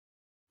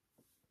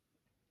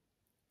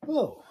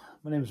Hello,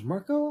 my name is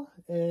Marco,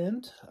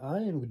 and I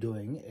am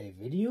doing a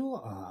video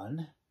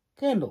on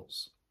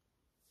candles.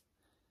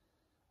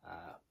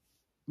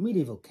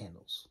 Medieval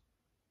candles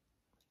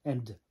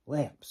and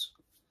lamps.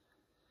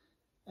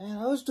 And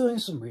I was doing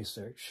some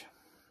research,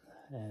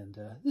 and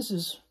this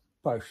is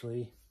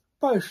partially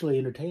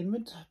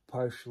entertainment,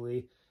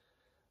 partially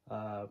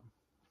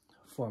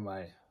for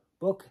my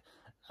book.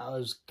 I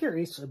was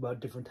curious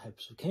about different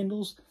types of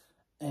candles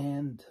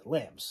and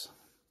lamps.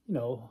 You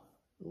know,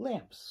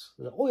 lamps,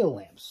 the oil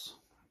lamps,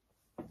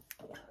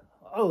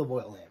 olive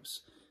oil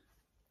lamps.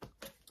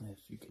 If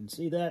you can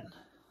see that,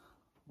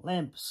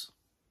 lamps.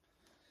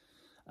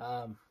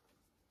 Where's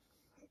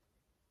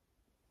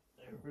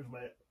my,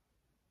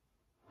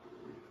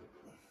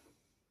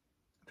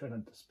 try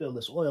not to spill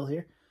this oil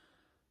here.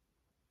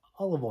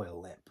 Olive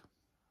oil lamp,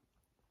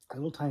 a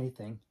little tiny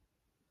thing,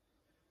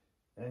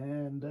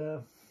 and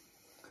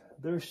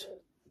there's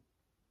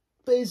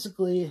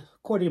basically,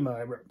 according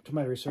to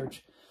my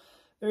research,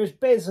 there's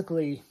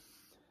basically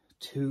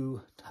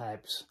two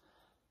types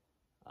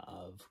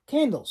of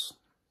candles.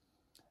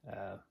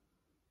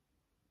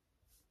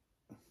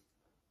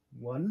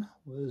 One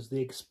was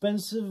the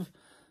expensive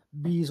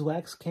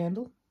beeswax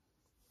candle.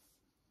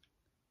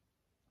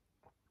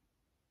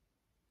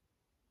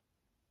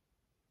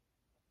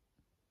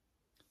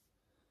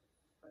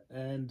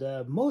 And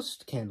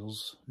most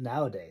candles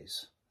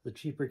nowadays, the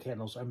cheaper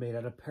candles, are made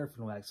out of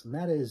paraffin wax, and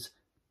that is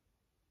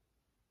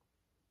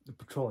a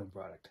petroleum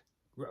product.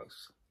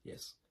 Gross.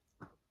 Yes.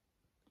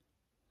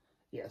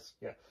 Yes,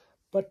 yeah.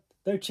 But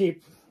they're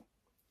cheap,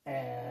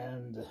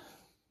 and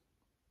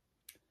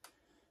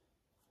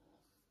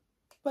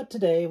but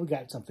today we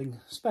got something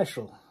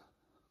special.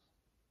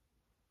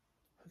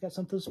 We got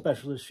something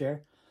special to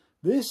share.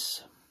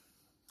 This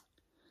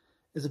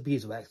is a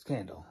beeswax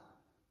candle.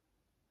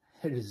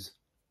 It is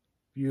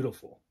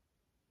beautiful.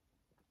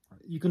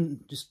 You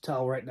can just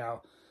tell right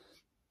now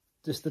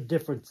just the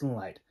difference in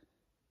light.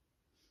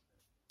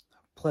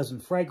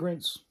 Pleasant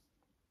fragrance,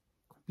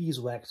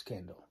 beeswax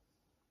candle.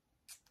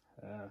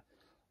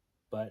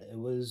 But it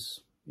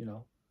was, you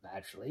know,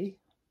 naturally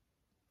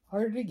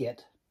harder to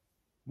get,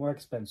 more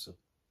expensive.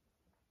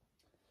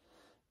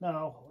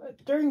 Now,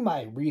 during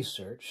my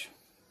research,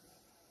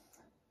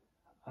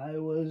 I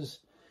was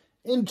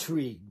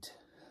intrigued.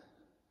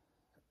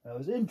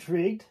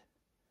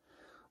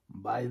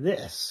 By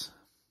this.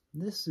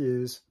 This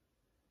is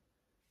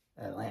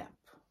a lamp.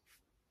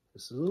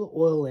 This is a little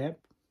oil lamp.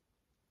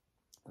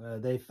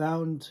 They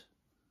found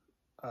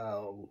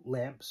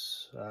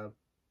lamps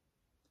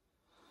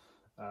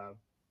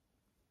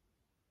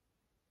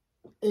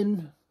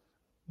in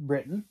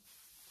Britain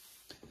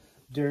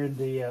during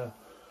the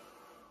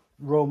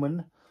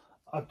Roman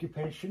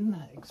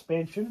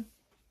expansion.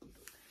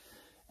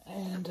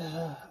 And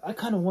I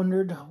kind of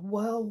wondered,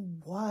 well,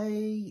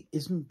 why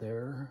isn't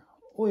there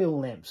oil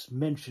lamps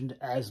mentioned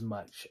as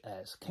much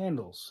as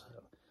candles?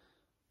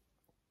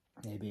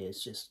 Maybe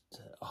it's just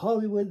a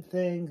Hollywood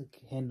thing.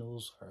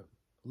 Candles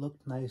look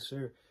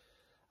nicer.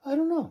 I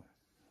don't know.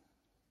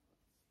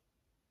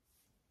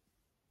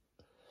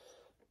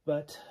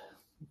 But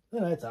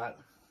then I thought,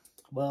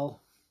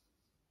 well,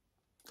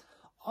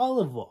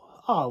 olive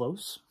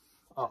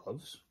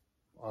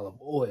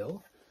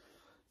oil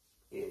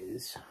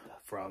is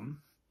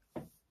from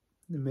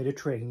the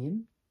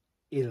Mediterranean,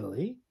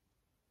 Italy,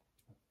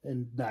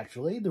 and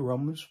naturally the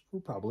Romans were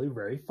probably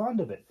very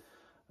fond of it.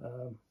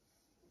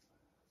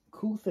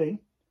 Cool thing.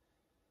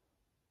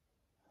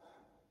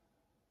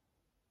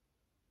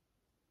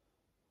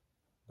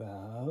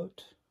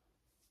 About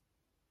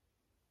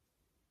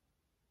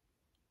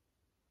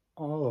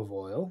olive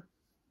oil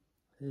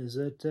is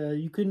that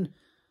you can,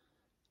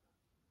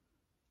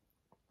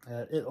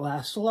 it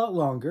lasts a lot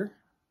longer,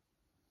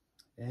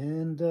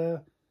 and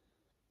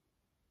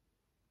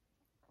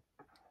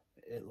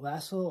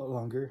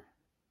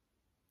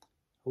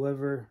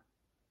However,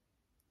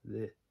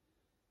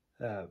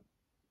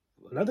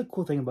 another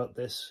cool thing about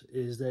this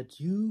is that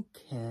you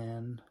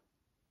can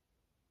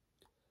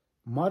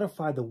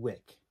modify the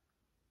wick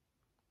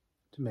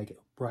to make it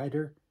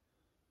brighter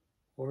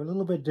or a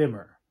little bit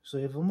dimmer. So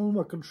you have a little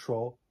more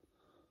control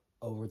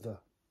over the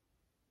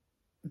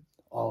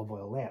olive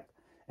oil lamp.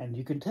 And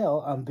you can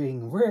tell I'm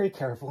being very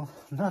careful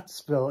not to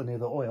spill any of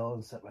the oil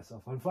and set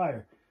myself on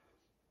fire.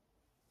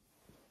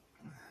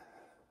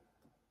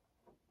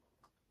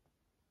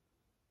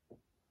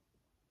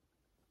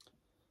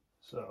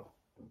 So,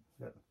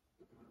 yeah.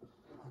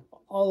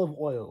 Olive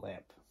oil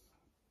lamp.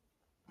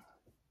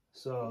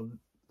 So,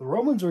 the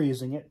Romans were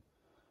using it,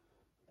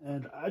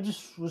 and I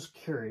just was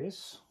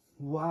curious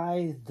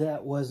why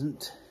that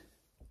wasn't,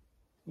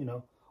 you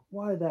know,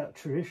 why that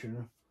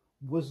tradition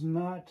was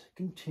not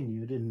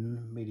continued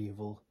in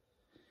medieval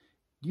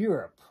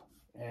Europe.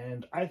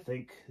 And I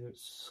think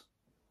it's,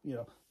 you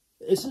know,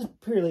 this is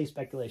purely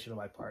speculation on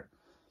my part.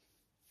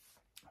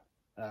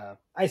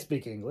 I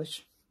speak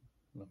English.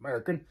 I'm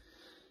American.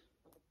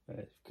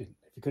 If you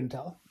couldn't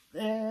tell.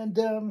 And,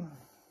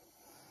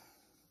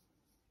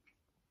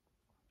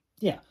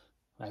 yeah,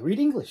 I read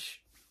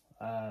English.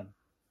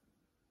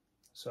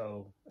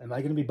 So, am I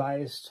going to be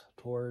biased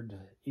toward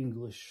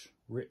English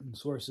written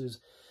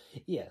sources?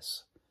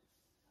 Yes.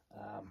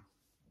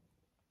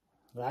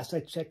 Last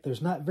I checked,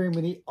 there's not very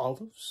many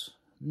olives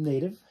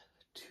native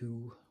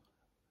to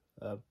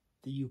the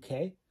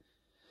UK,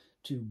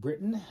 to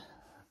Britain,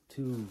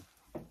 to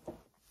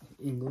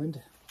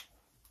England.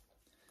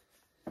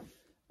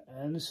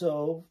 And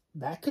so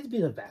that could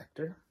be a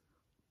factor.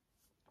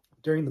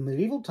 During the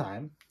medieval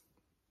time,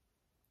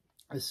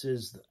 this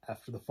is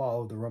after the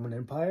fall of the Roman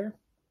Empire,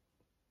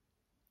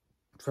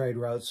 trade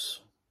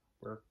routes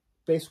were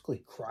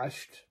basically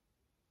crushed.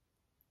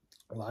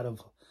 A lot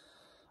of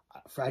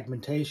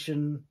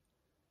fragmentation,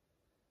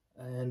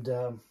 and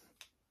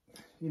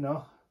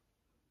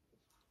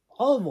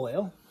olive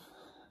oil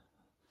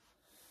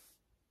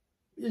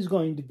is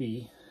going to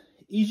be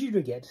easier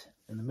to get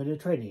in the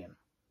Mediterranean.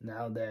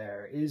 Now,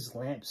 there is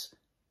lamps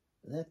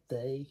that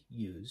they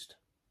used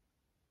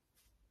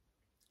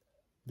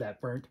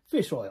that burnt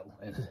fish oil,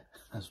 and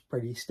that's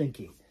pretty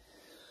stinky.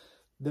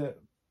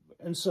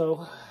 And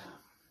so,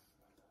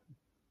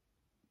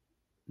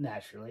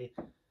 naturally,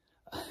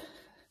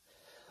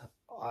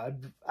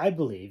 I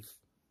believe,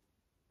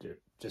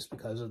 just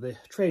because of the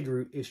trade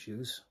route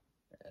issues,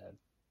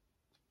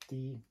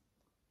 the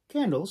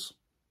candles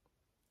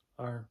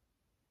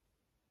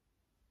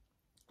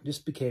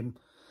became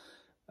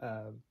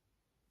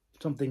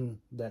something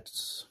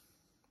that's,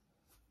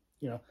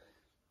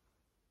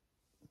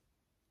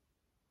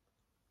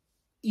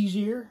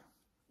 easier.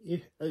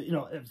 If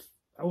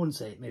I wouldn't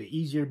say maybe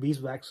easier.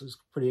 Beeswax is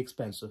pretty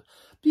expensive.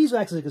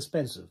 Beeswax is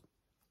expensive.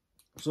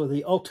 So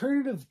the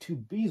alternative to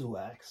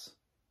beeswax,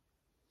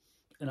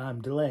 and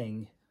I'm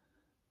delaying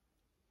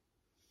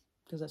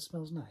because that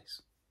smells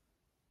nice.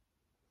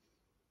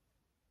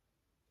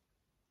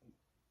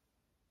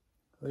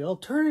 The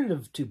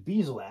alternative to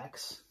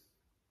beeswax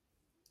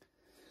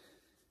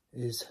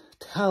is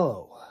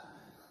tallow.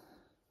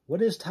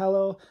 What is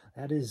tallow?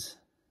 That is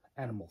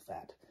animal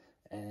fat.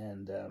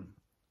 And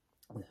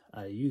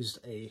I used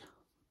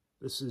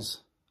this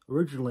is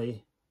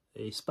originally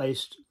a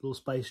little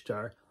spice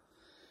jar.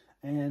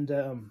 And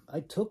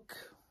I took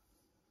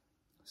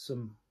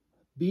some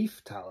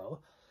beef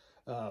tallow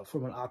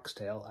from an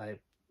oxtail. I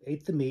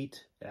ate the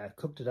meat,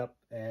 cooked it up,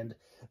 and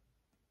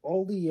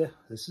all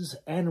this is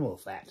animal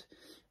fat.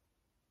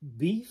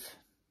 Beef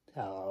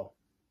tallow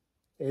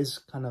is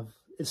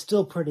it's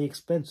still pretty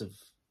expensive.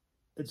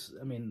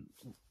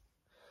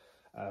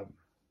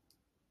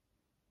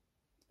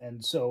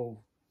 And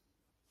so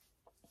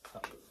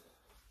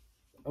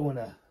I want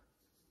to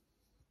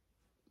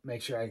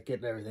make sure I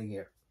get everything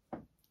here.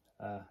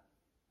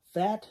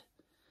 Fat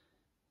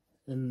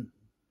in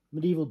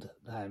medieval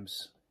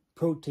times,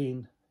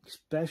 protein,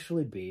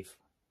 especially beef,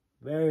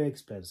 very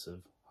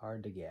expensive,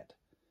 hard to get.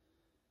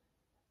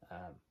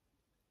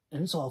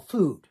 And it's all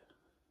food.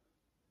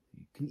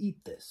 You can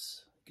eat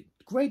this.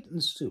 Great in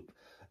soup.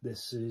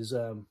 This is,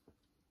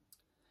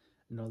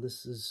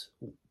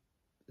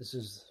 this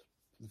is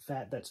the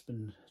fat that's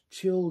been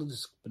chilled,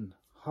 it's been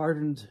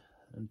hardened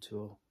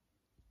into,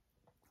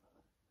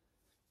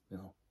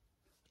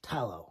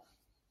 tallow,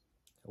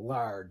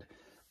 lard.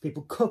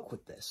 People cook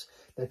with this.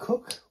 They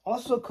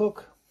also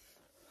cook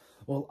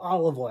with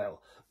olive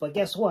oil. But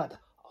guess what?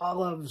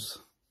 Olives,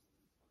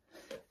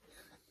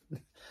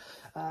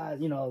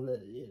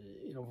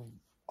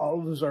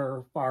 olives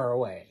are far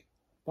away.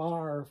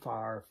 Far,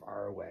 far,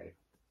 far away.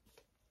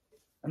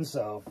 And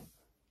so,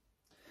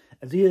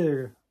 it's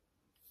either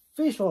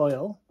fish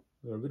oil,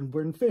 we're going to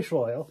burn fish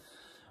oil,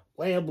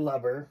 lamb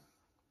blubber,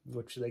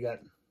 which they got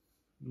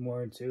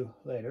more into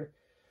later,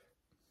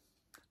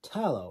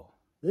 tallow.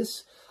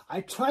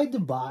 I tried to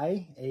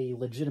buy a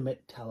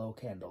legitimate tallow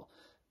candle.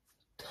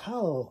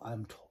 Tallow,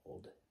 I'm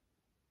told,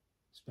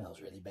 smells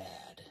really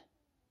bad.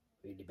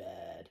 Really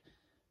bad.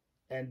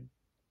 And,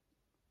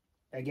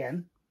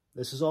 again,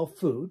 this is all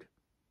food.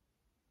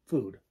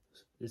 Food.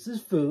 This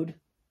is food.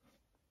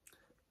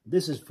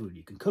 This is food.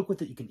 You can cook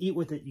with it. You can eat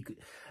with it. You could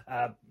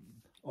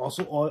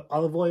also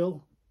olive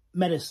oil,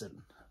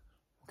 medicine.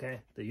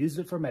 Okay, they use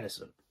it for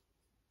medicine.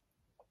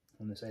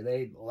 And they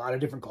say a lot of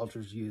different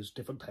cultures use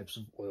different types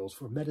of oils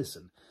for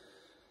medicine.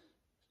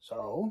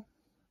 So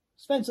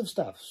expensive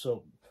stuff.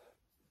 So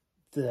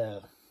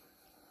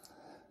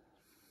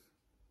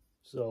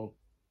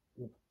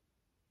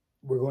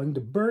we're going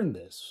to burn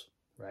this,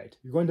 right?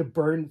 You're going to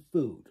burn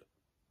food.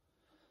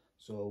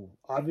 So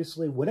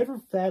obviously, whatever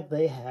fat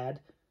they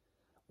had,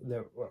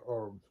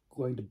 or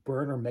going to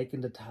burn or make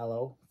into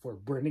tallow for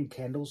burning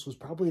candles was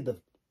probably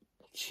the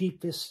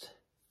cheapest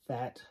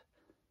fat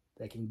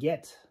they can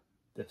get,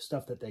 the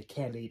stuff that they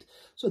can't eat.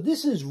 So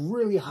this is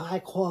really high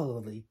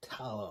quality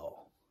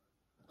tallow.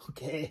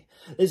 Okay,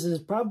 this is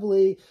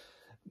probably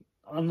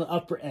on the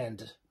upper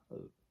end.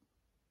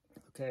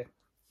 Okay,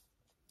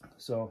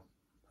 so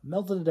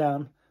melted it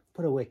down,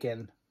 put a wick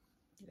in,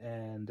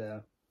 and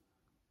then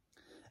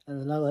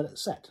I let it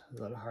set,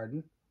 let it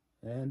harden,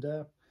 and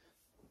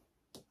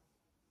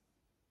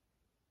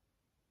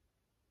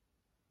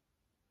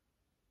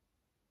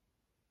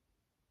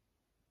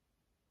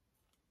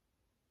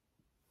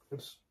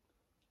Oops.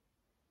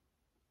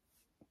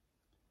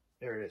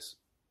 There it is.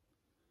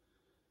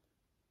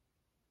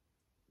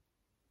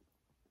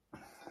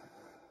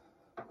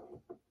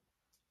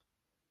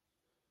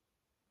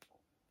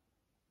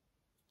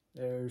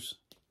 There's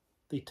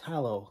the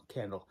tallow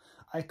candle.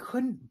 I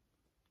couldn't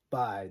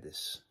buy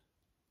this.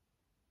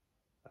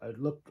 I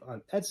looked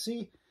on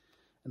Etsy,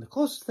 and the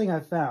closest thing I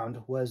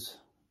found was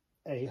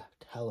a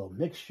tallow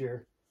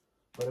mixture,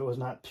 but it was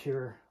not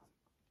pure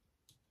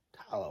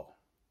tallow.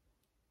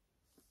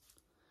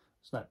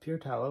 It's not pure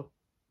tallow.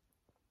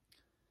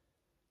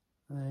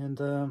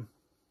 And,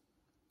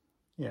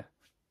 yeah.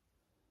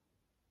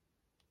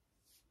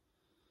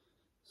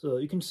 So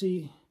you can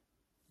see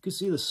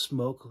the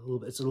smoke a little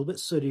bit. It's a little bit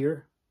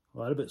sootier, a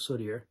lot bit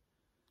sootier.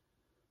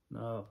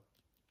 Now,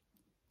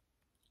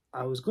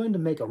 I was going to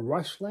make a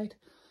rush light.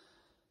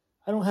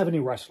 I don't have any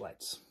rush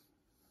lights.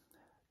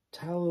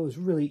 Tallow is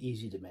really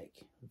easy to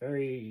make.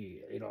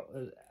 Very, you know,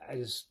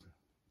 it's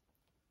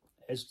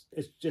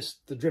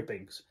just the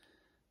drippings.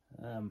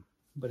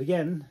 But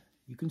again,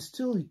 you can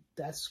still,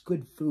 that's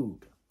good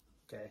food,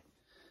 okay?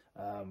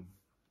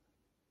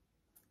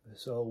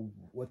 So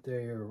what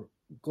they're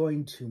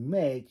going to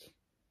make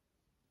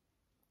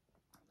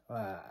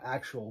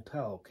actual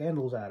tallow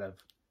candles out of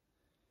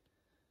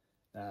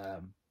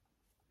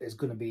is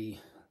going to be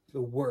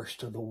the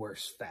worst of the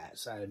worst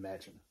fats, I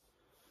imagine.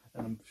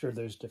 And I'm sure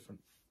there's different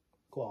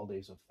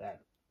qualities of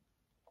fat.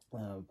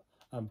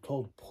 I'm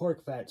told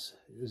pork fats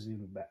is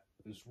even bad.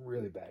 It's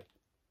really bad.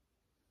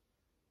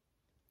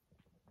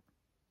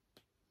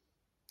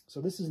 So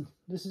this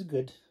is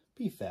good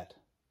beef fat.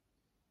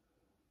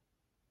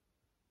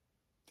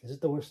 Is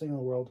it the worst thing in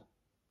the world?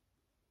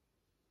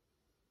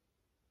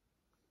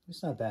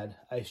 It's not bad.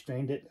 I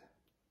strained it.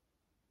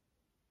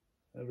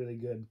 Really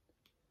good.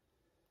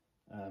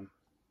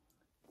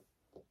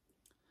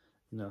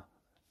 You know,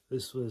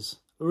 this was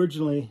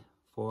originally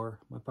for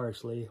my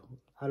parsley,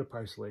 out of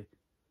parsley.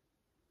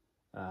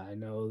 I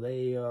know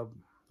they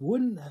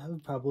wouldn't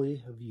have probably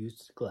have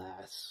used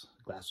glass.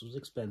 Glass was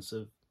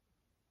expensive.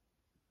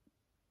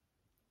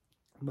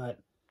 But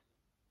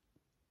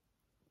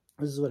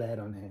this is what I had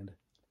on hand.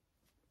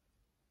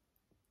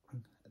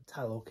 A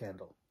tallow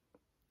candle.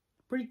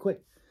 Pretty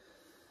quick.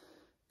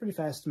 Pretty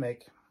fast to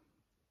make.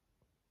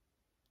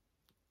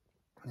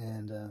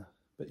 And,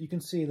 but you can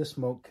see the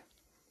smoke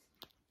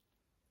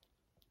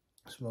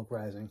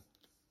rising.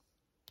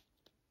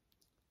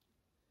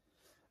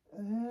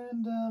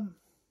 And,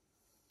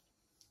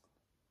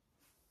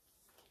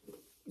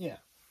 yeah.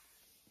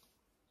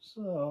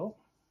 So,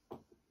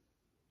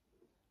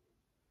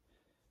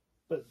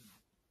 but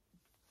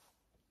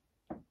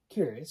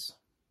curious,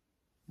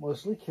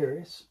 mostly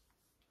curious.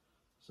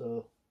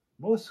 So,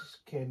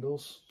 most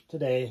candles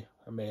today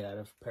are made out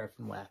of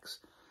paraffin wax.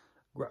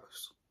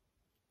 Gross.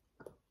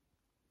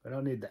 I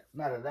don't need that.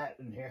 None of that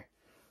in here.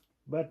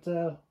 But,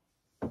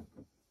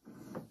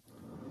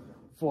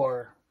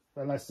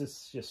 unless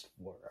it's just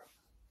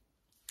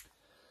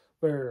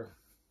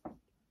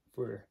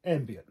for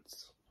ambient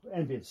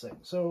sake.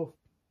 So,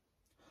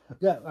 we've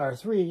got our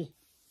three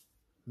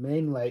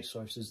main light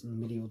sources in the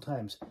medieval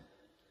times.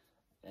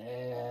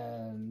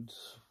 And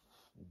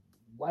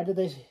why did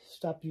they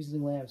stop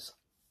using lamps?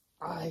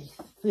 I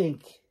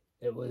think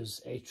it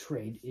was a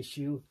trade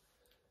issue.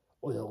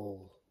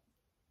 Oil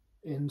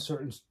in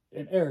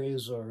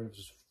areas, or,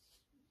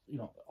 you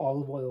know,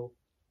 olive oil,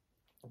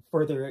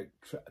 further it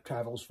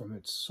travels from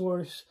its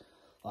source.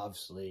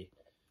 Obviously,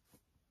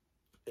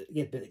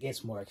 it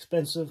gets more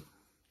expensive.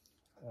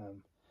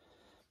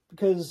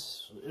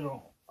 Because, you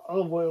know,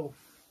 olive oil,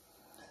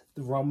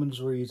 the Romans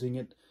were using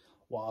it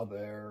while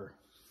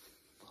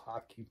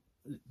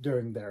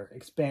during their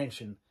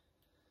expansion.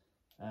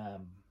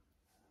 And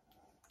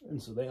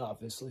so they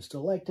obviously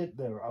still liked it.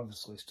 They were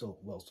obviously still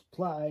well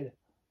supplied.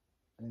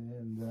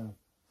 And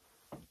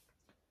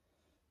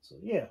so,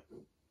 yeah.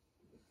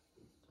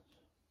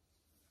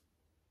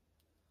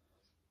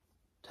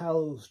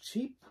 Tallow's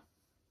cheap.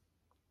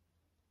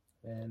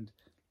 And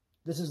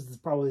this is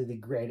probably the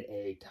grade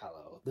A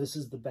tallow. This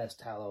is the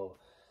best tallow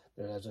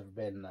that has ever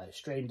been. I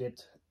strained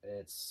it.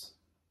 It's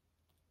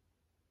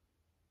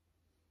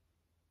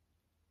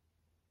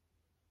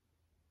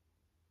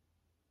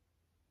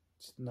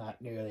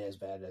not nearly as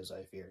bad as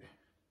I feared.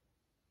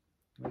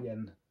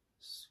 Again,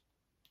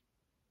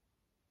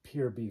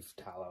 pure beef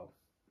tallow.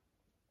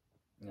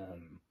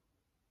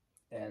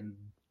 And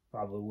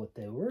probably what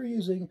they were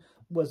using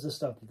was the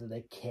stuff that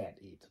they can't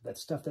eat. That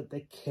stuff that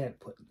they can't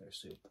put in their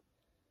soup.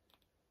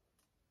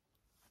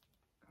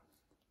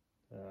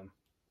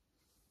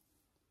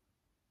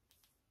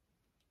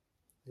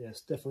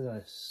 Yes, definitely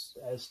not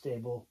as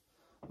stable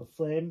a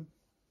flame.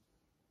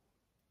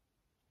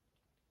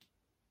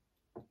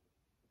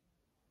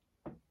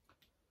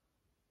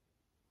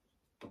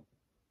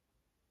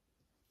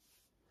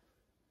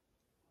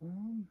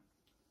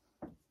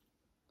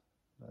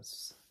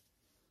 That's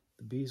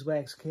the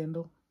beeswax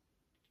candle.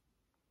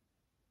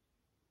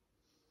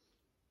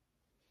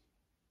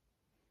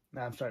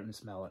 Now I'm starting to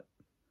smell it.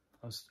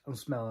 I'm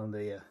smelling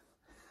the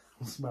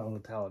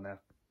tallow now.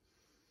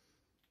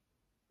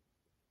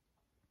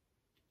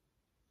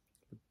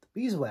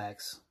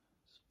 Beeswax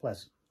is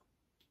pleasant.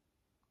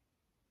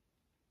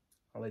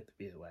 I like the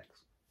beeswax.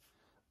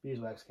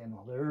 Beeswax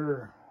candle.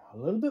 They're a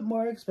little bit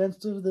more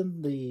expensive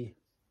than the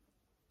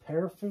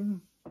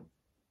paraffin,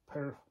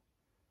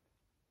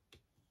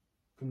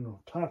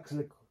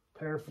 toxic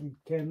paraffin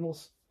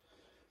candles.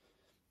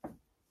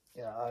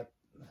 Yeah, I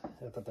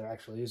thought they're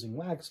actually using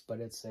wax, but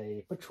it's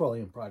a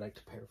petroleum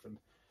product, paraffin.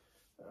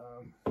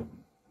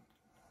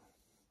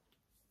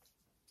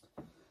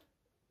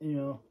 You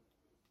know,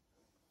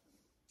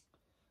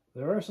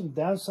 there are some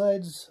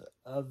downsides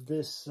of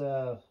this,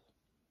 of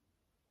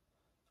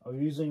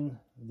using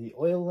the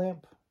oil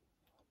lamp.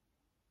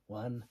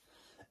 One,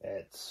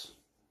 it's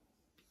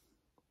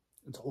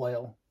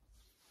oil,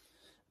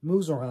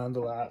 moves around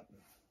a lot.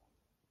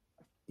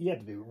 You have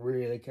to be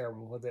really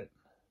careful with it.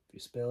 If you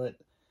spill it,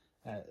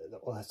 the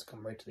oil has to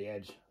come right to the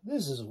edge.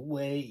 This is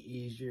way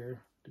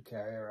easier to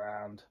carry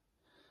around.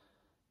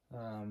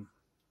 A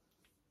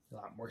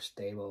lot more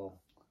stable.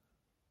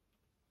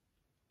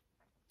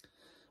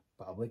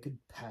 Probably could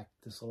pack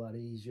this a lot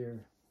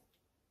easier.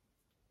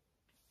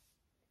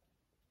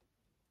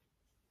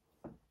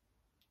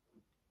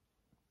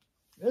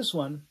 This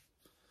one,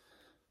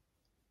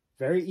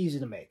 very easy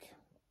to make.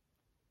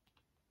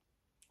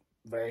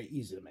 Very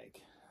easy to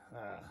make.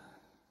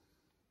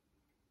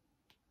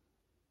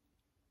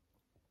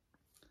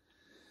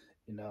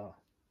 You know,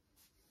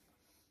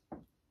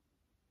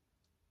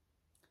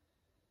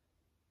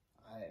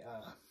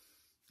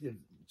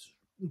 it's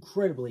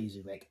incredibly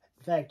easy to make.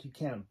 In fact, you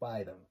can't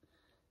buy them.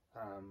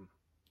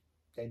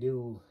 They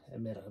do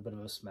emit a bit of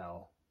a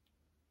smell.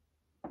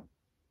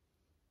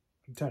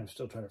 I'm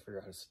still trying to figure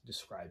out how to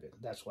describe it.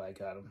 That's why I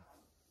got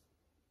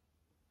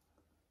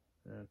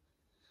them.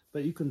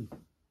 But you can,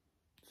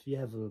 if you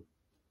have a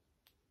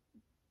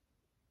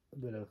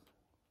bit of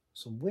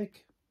some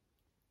wick,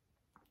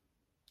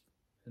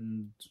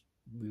 and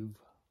we're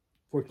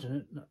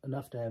fortunate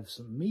enough to have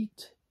some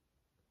meat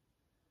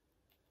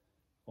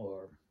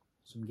or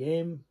some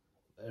game,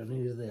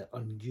 any of the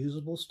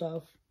unusable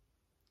stuff,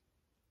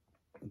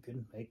 you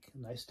can make a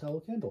nice tallow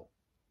candle.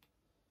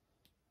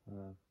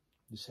 You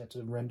just have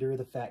to render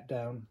the fat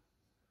down.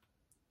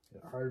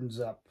 It hardens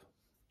up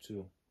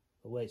to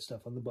the white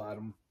stuff on the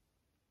bottom.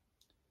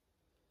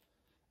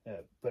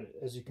 But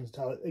as you can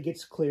tell, it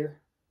gets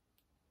clear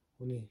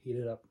when you heat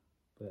it up.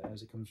 But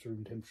as it comes through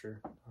in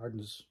temperature, it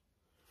hardens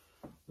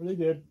really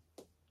good.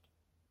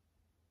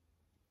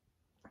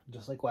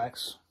 Just like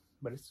wax,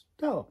 but it's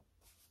tallow.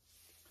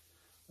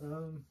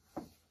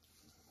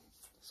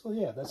 So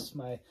yeah, that's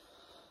my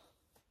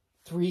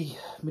 3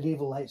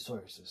 medieval light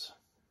sources.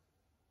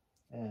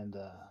 And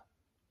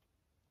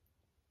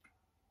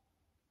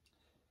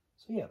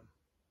so yeah,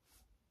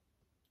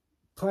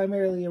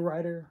 primarily a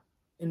writer,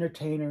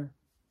 entertainer.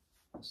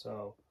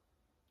 So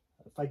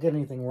if I get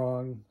anything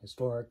wrong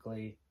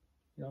historically,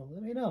 you know,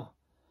 let me know.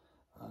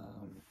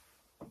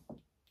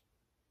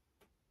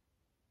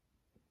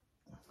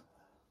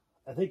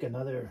 I think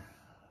another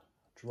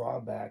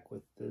drawback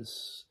with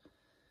this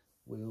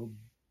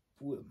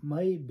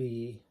might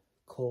be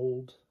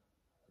cold.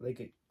 I think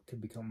it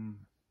could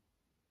become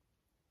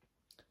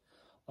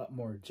a lot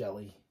more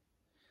jelly.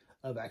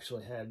 I've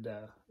actually had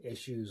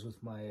issues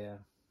with my,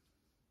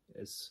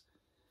 it's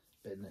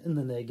been in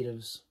the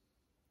negatives,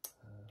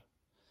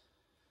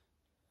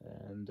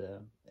 and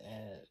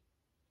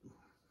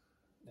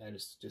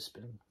it's just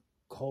been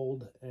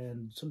cold,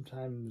 and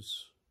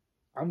sometimes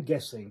I'm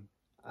guessing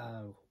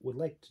I would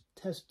like to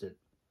test it,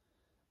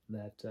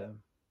 that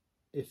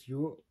if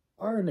you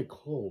are in a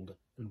cold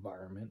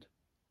environment,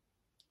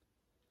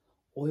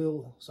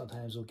 oil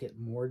sometimes will get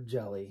more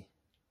jelly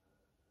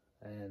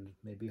and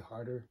maybe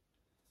harder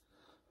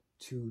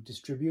to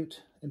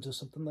distribute into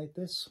something like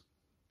this.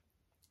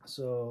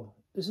 So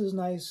this is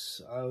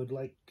nice. I would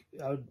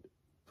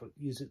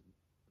use it,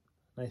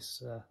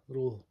 nice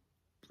little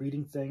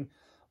reading thing.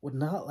 Would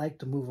not like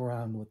to move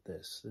around with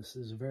this. This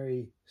is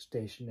very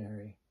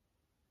stationary,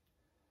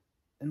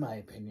 in my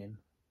opinion.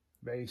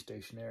 Very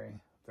stationary,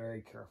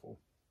 very careful.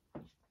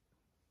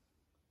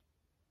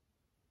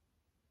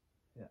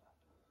 Yeah.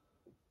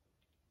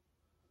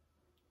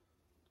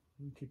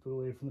 Keep it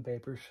away from the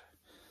papers.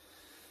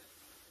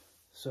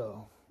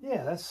 So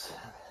yeah,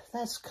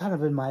 that's kind of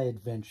been my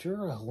adventure,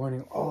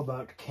 learning all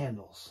about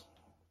candles.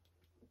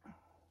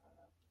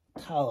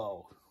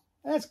 Tallow.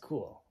 That's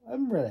cool.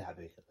 I'm really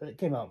happy. It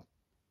came out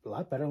a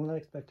lot better than I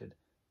expected.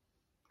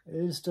 It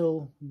is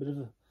still a bit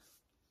of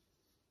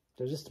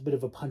there's just a bit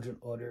of a pungent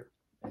odor.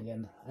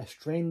 Again, I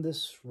strained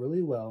this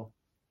really well,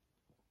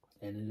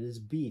 and it is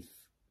beef.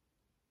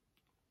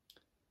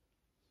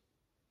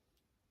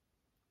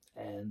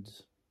 And,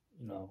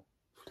 you know,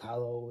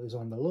 tallow is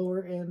on the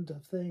lower end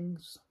of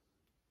things.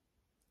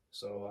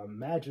 So I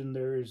imagine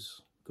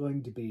there's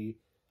going to be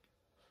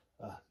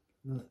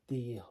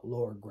the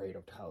lower grade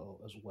of tallow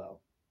as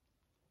well.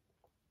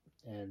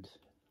 And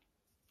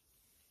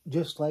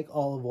just like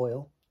olive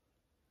oil,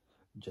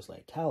 just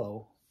like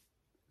tallow,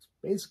 it's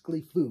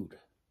basically food.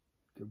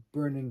 You're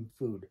burning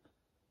food.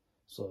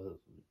 So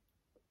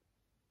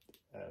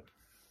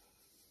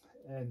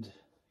and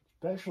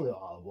especially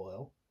olive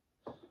oil,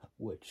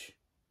 which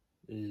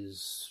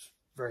is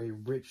very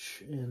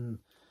rich um,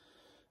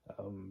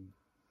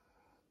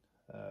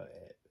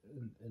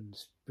 in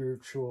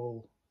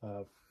spiritual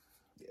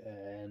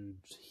and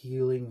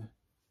healing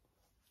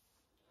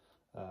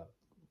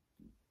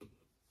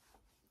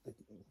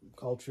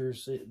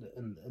cultures,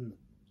 and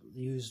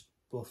used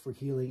both for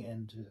healing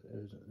and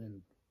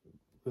in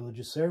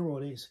religious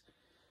ceremonies.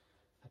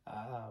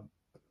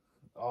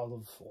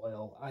 Olive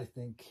oil, I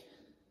think,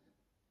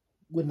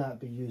 would not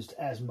be used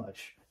as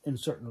much in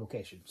certain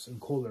locations, in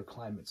colder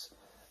climates.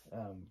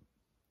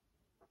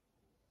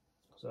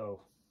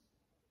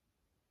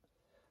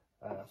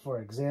 For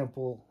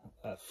example,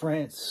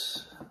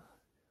 France,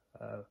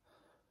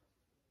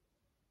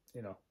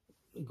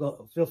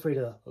 feel free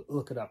to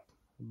look it up.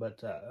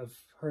 But I've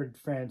heard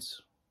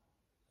France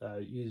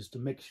used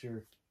a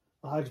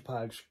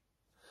hodgepodge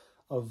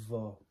of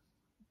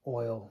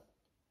oil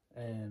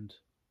and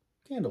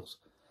candles,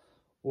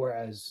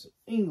 whereas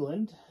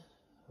England,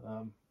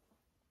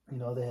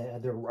 they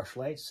had their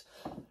rushlights.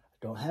 I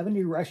don't have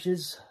any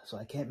rushes, so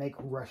I can't make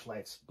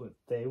rushlights, but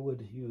they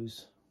would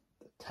use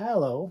the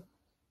tallow.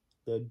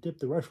 They'd dip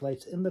the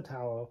rushlights in the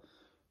tallow,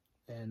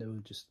 and it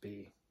would just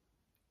be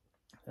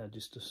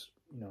just a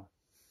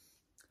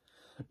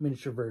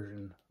miniature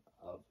version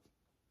of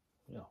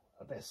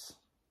of this.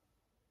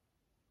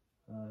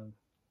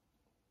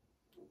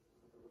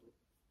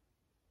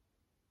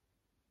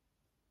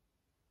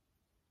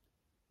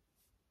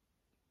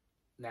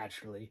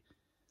 Naturally,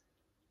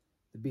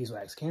 the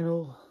beeswax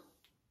candle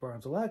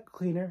burns a lot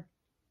cleaner,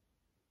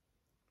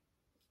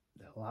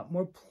 a lot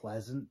more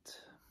pleasant,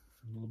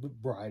 a little bit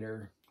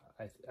brighter,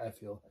 I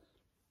feel,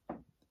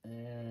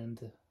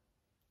 and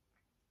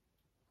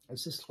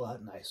it's just a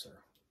lot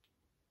nicer.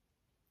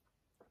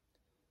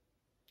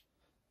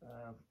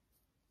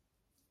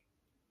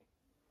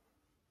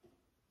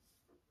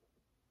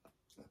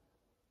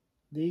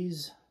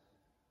 These,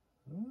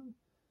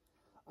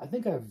 I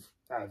think I've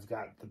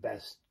got the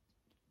best,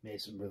 made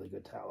some really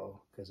good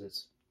tallow, because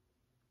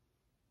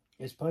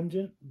it's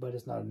pungent, but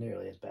it's not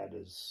nearly as bad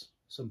as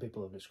some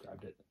people have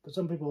described it. But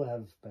some people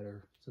have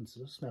better sense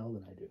of smell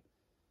than I do.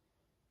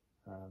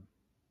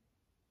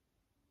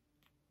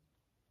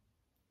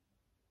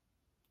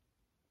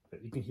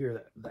 But you can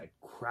hear that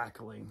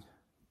crackling.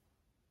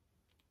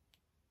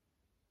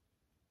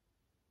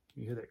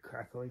 You hear that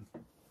crackling?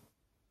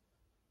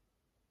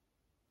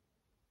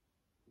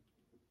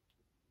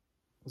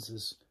 This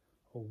is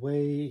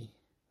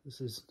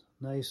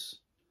nice,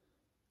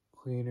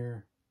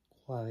 cleaner,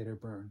 quieter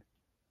burn.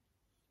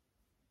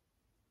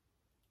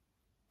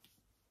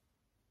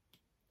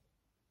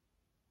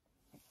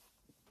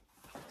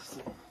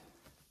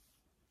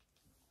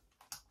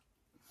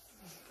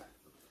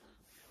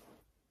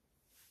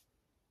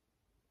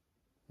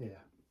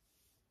 Yeah.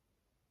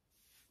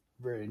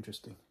 Very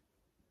interesting.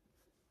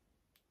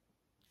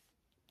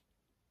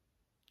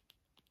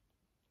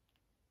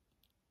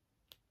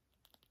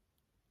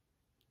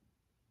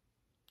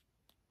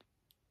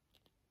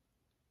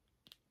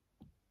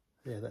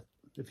 Yeah,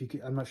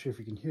 I'm not sure if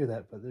you can hear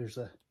that, but there's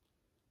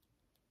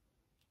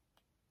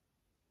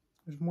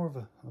more of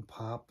a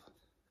pop,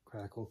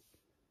 crackle.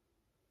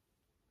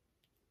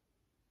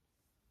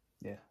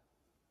 Yeah.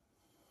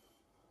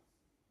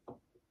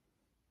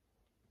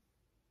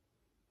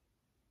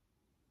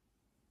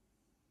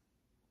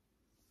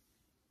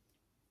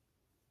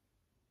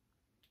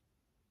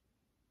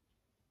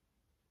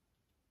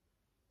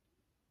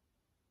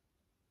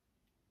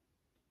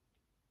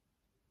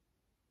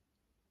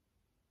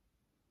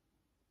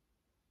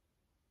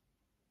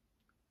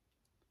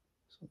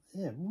 So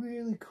yeah,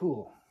 really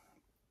cool.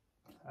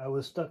 I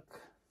was stuck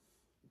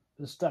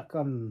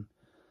on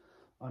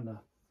one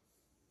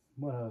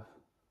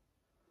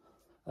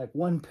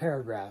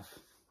paragraph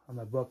on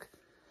my book,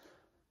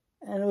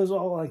 and it was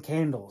all on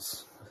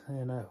candles,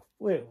 and I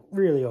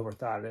really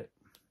overthought it.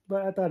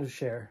 But I thought I'd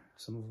share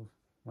some of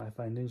my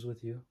findings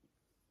with you.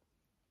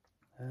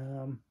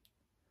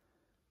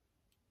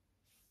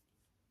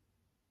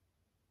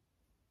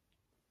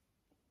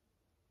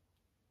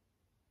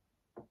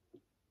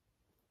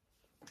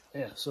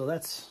 Yeah, so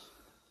that's,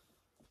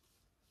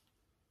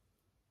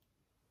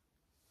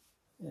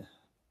 yeah.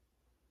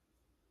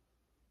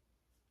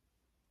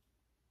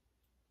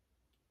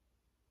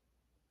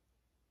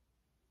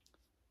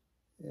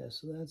 Yeah,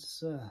 so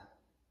that's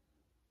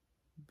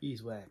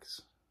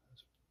beeswax.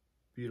 It's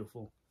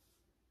beautiful.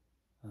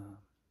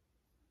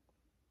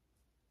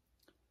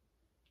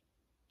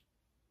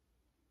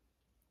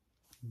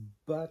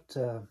 But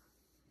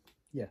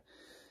yeah,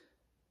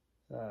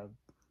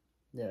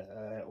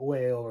 I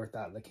way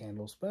overthought the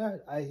candles.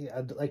 But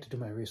I'd like to do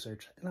my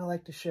research, and I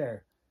like to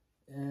share.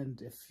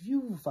 And if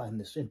you find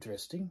this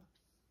interesting,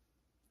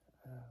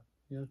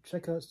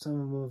 check out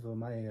some of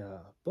my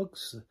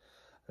books.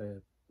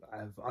 I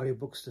have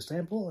audiobooks to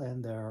sample,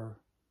 and there are,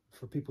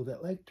 for people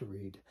that like to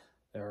read,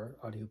 there are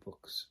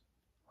audiobooks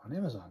on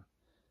Amazon.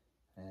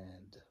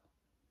 And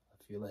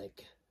if you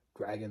like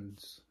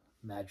dragons,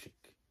 magic,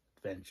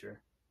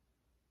 adventure,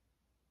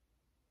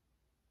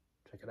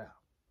 Check it out.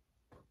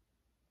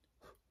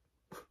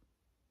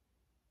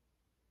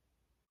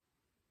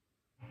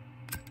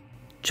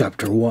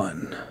 Chapter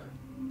 1.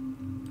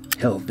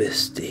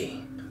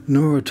 Helvisti.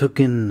 Nora took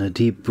in a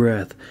deep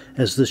breath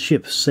as the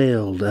ship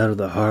sailed out of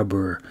the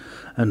harbor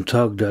and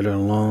tugged at her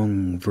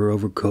long fur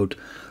overcoat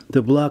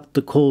that blocked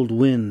the cold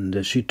wind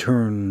as she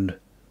turned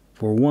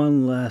for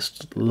one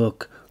last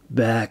look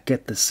back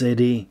at the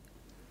city.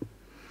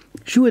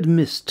 She would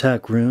miss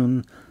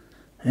Takroon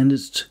and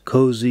its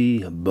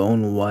cozy,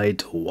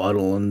 bone-white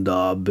wattle and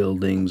daub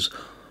buildings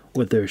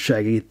with their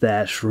shaggy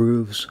thatch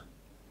roofs.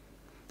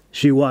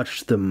 She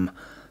watched them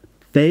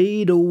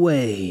fade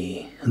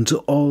away until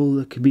all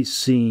that could be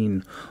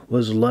seen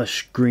was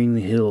lush green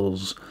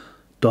hills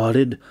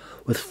dotted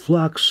with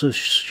flocks of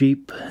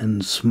sheep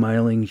and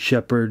smiling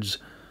shepherds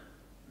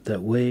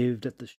that waved at the